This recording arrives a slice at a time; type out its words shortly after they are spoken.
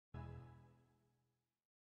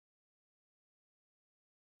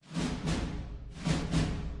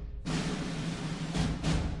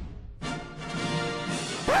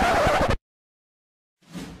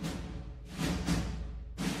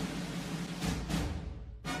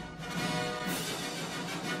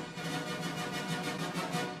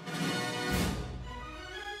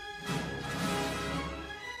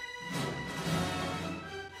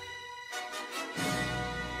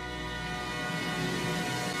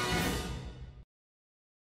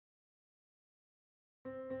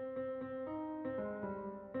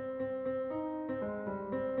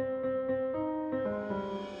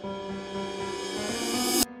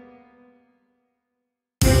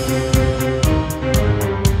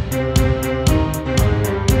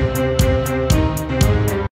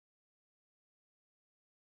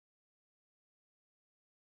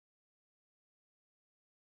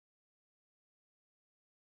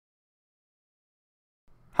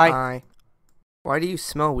Hi. Hi. Why do you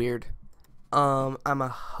smell weird? I'm a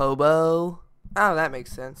hobo. Oh, that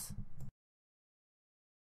makes sense.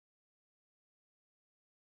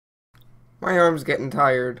 My arm's getting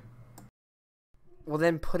tired. Well,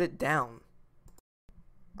 then put it down.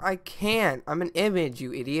 I can't. I'm an image,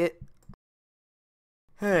 you idiot.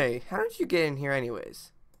 Hey, how did you get in here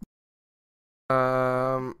anyways?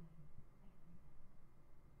 Um,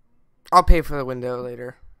 I'll pay for the window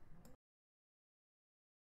later.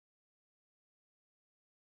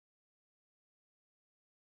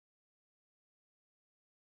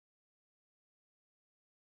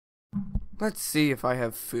 Let's see if I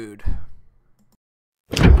have food.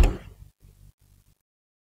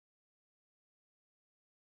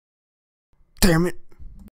 Damn it.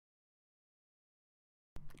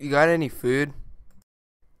 You got any food?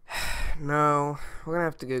 No, we're gonna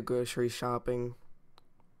have to go grocery shopping.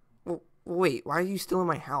 Well, wait, why are you still in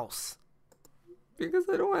my house? Because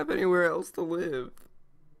I don't have anywhere else to live.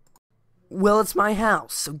 Well, it's my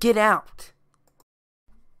house, so get out.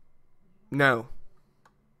 No.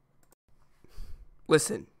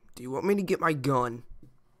 Listen, do you want me to get my gun?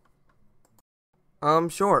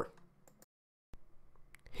 Sure.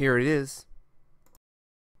 Here it is.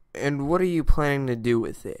 And what are you planning to do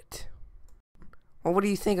with it? Well, what do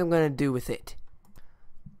you think I'm gonna do with it?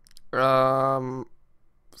 Throw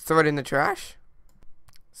it in the trash?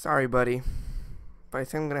 Sorry, buddy, but I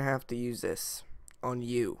think I'm gonna have to use this on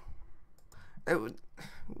you.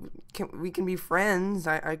 We can be friends.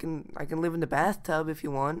 I can live in the bathtub if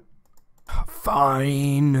you want.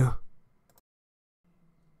 Fine.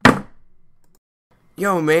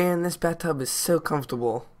 Yo, man, this bathtub is so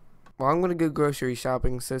comfortable. Well, I'm gonna go grocery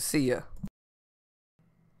shopping, so see ya.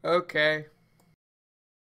 Okay.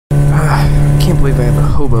 I can't believe I have a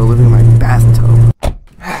hobo living in my bathtub.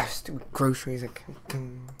 Stupid groceries.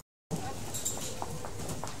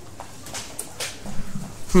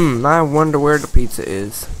 I wonder where the pizza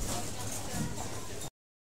is.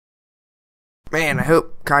 Man, I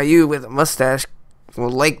hope Caillou with a mustache will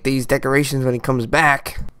like these decorations when he comes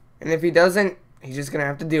back. And if he doesn't, he's just gonna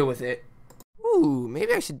have to deal with it. Ooh,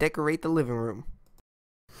 maybe I should decorate the living room.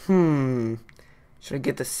 Should I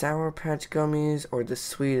get the Sour Patch gummies or the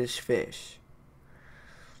Swedish Fish?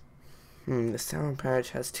 The Sour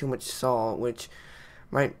Patch has too much salt, which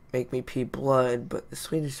might make me pee blood, but the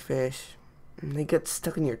Swedish Fish, they get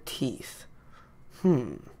stuck in your teeth.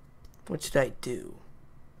 What should I do?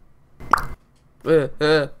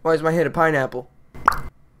 Why is my head a pineapple?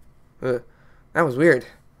 That was weird.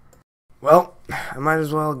 Well, I might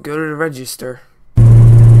as well go to the register.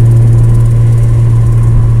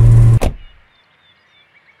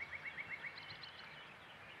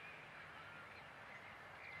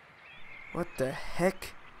 What the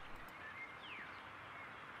heck?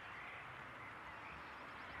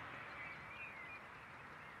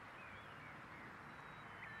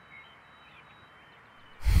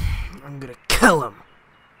 I'm gonna kill him.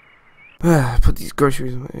 Put these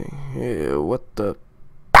groceries away. Yeah, what the?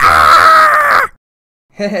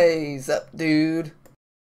 Hey, sup, dude?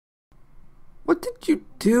 What did you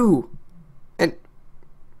do? And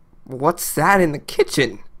what's that in the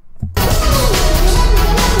kitchen?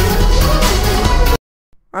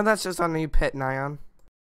 Oh, that's just our new pet, Nyan.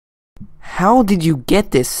 How did you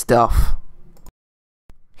get this stuff?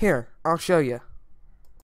 Here, I'll show you.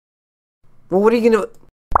 Well, what are you gonna...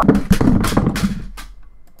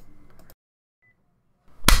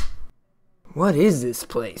 What is this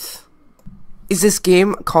place? Is this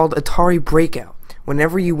game called Atari Breakout?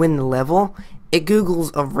 Whenever you win the level, it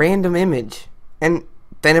Googles a random image, and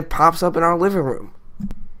then it pops up in our living room.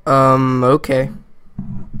 Okay.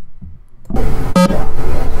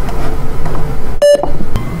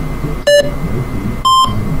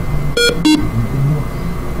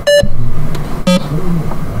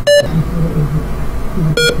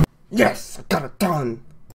 Yes, I got it done.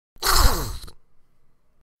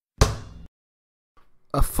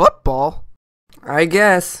 A football? I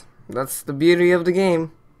guess. That's the beauty of the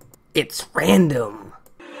game. It's random.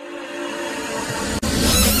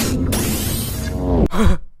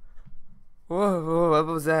 Whoa, what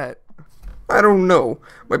was that? I don't know.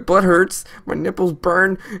 My butt hurts, my nipples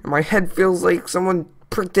burn, and my head feels like someone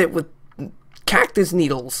pricked it with cactus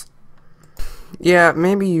needles. Yeah,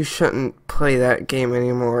 maybe you shouldn't play that game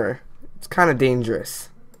anymore. It's kind of dangerous.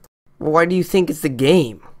 Well, why do you think it's the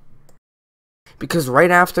game? Because right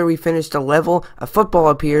after we finished a level, a football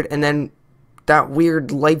appeared, and then that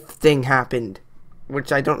weird life thing happened,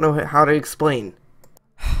 which I don't know how to explain.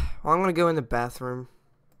 Well, I'm gonna go in the bathroom.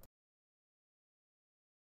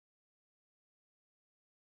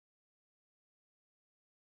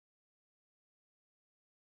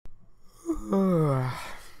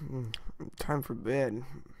 Time for bed.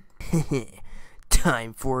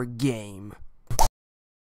 Time for a game.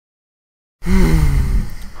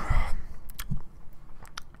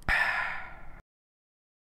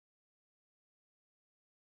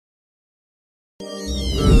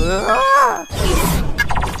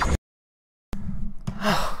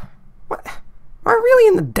 What? Am I really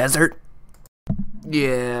in the desert?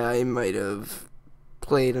 Yeah, I might have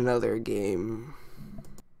played another game.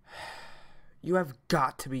 You have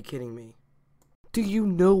got to be kidding me. Do you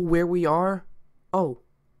know where we are? Oh,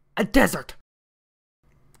 a desert!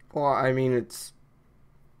 Well, I mean, it's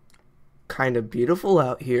kind of beautiful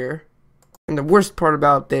out here. And the worst part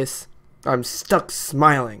about this, I'm stuck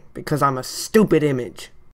smiling because I'm a stupid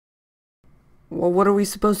image. Well, what are we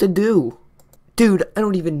supposed to do? Dude, I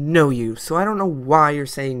don't even know you, so I don't know why you're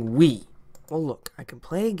saying we. Well, look, I can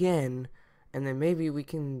play again, and then maybe we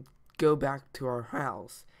can go back to our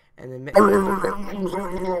house, and then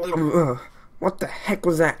What the heck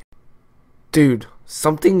was that? Dude,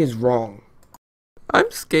 something is wrong.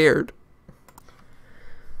 I'm scared.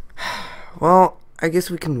 Well, I guess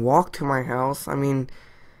we can walk to my house. I mean,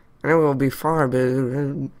 I know it'll be far,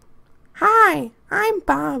 but... Hi, I'm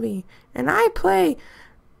Bobby, and I play...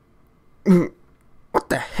 What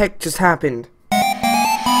the heck just happened?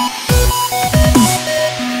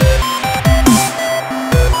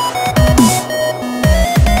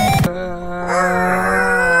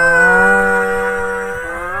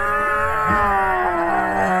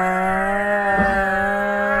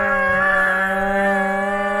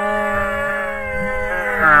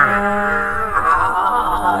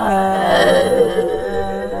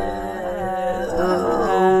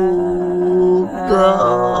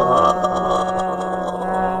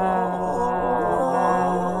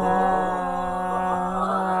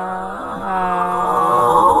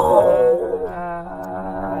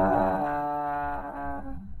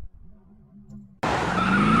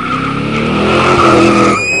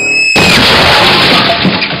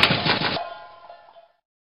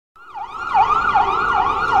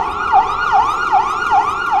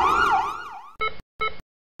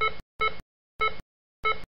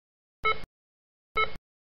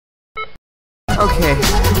 Okay,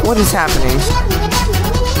 what is happening?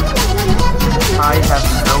 I have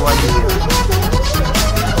no idea.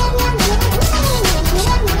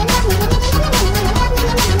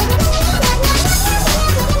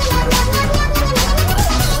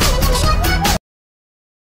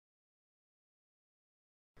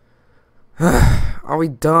 Are we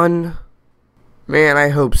done? Man, I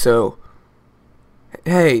hope so.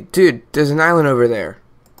 Hey, dude, there's an island over there.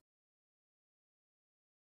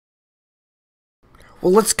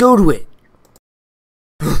 Well, let's go to it.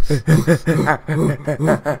 I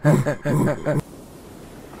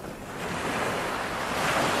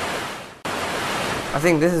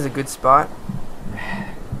think this is a good spot.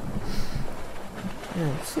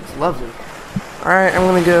 Man, this looks lovely. Alright, I'm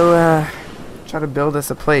gonna go try to build us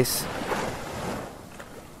a place.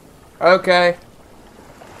 Okay.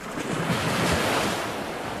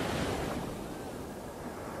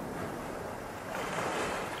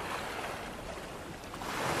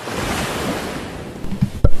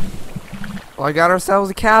 Well, I got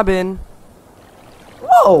ourselves a cabin.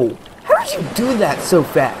 Whoa! How did you do that so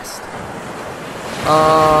fast?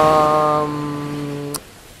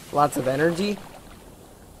 Lots of energy.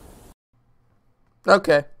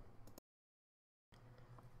 Okay.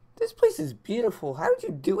 This place is beautiful. How did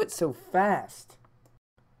you do it so fast?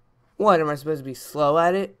 What, am I supposed to be slow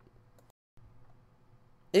at it?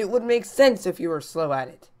 It would make sense if you were slow at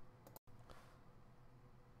it.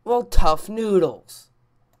 Well, tough noodles.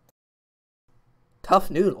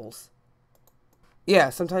 Tough noodles?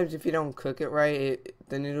 Yeah, sometimes if you don't cook it right,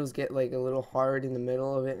 the noodles get like a little hard in the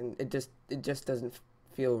middle of it, and it just doesn't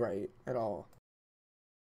feel right at all.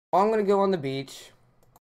 Well, I'm gonna go on the beach.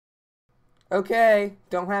 Okay,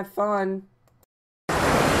 don't have fun.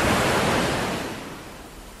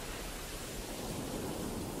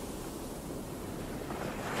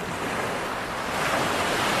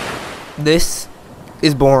 This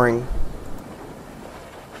is boring.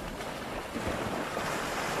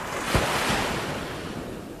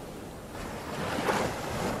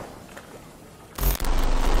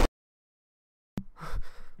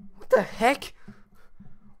 What the heck?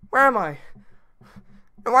 Where am I?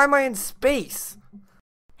 Why am I in space?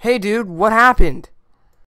 Hey dude, what happened?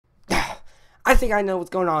 I think I know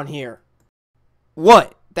what's going on here.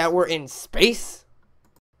 What? That we're in space?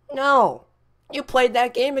 No. You played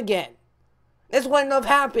that game again. This wouldn't have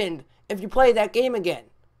happened if you played that game again.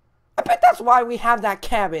 I bet that's why we have that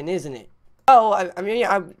cabin, isn't it? Oh, I mean,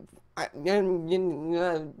 and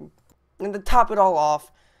to top it all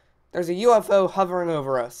off, There's a UFO hovering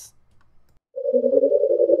over us.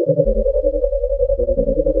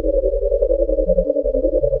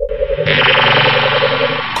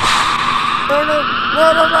 No, no,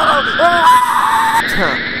 no, no, no, no.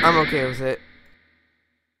 Ah! I'm okay with it.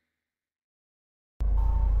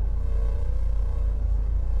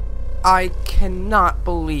 I cannot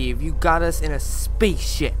believe you got us in a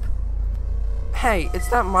spaceship. Hey, it's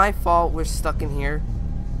not my fault we're stuck in here.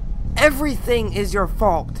 Everything is your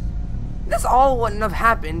fault. This all wouldn't have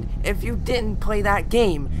happened if you didn't play that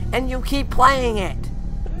game, and you keep playing it.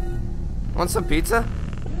 Want some pizza?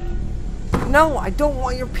 No, I don't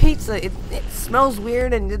want your pizza. It smells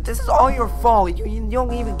weird, and this is all your fault. You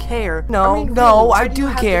don't even care. No, I mean, no, really, I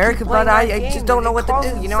do care, but I just don't know what to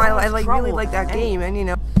do. You know, I like trouble. really like that game, and you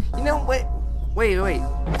know, wait,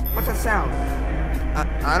 what's that sound?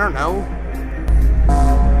 I don't know.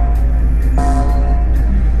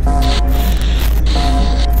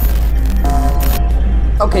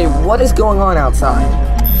 Okay, what is going on outside?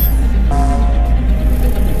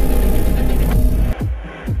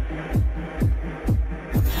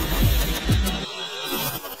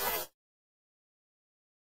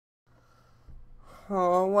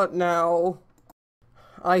 Oh, what now?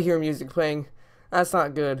 I hear music playing. That's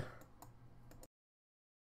not good.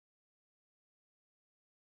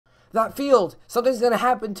 That field! Something's gonna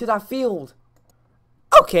happen to that field!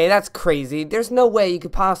 Okay, that's crazy. There's no way you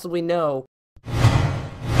could possibly know.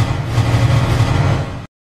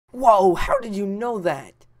 Whoa, how did you know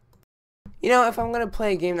that? You know, if I'm gonna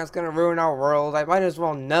play a game that's gonna ruin our world, I might as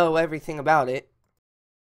well know everything about it.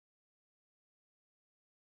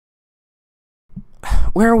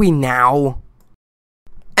 Where are we now?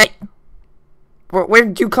 Hey! Where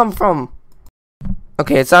did you come from?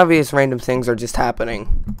 Okay, it's obvious random things are just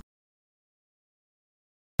happening.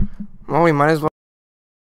 Well, we might as well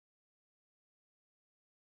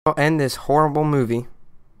end this horrible movie.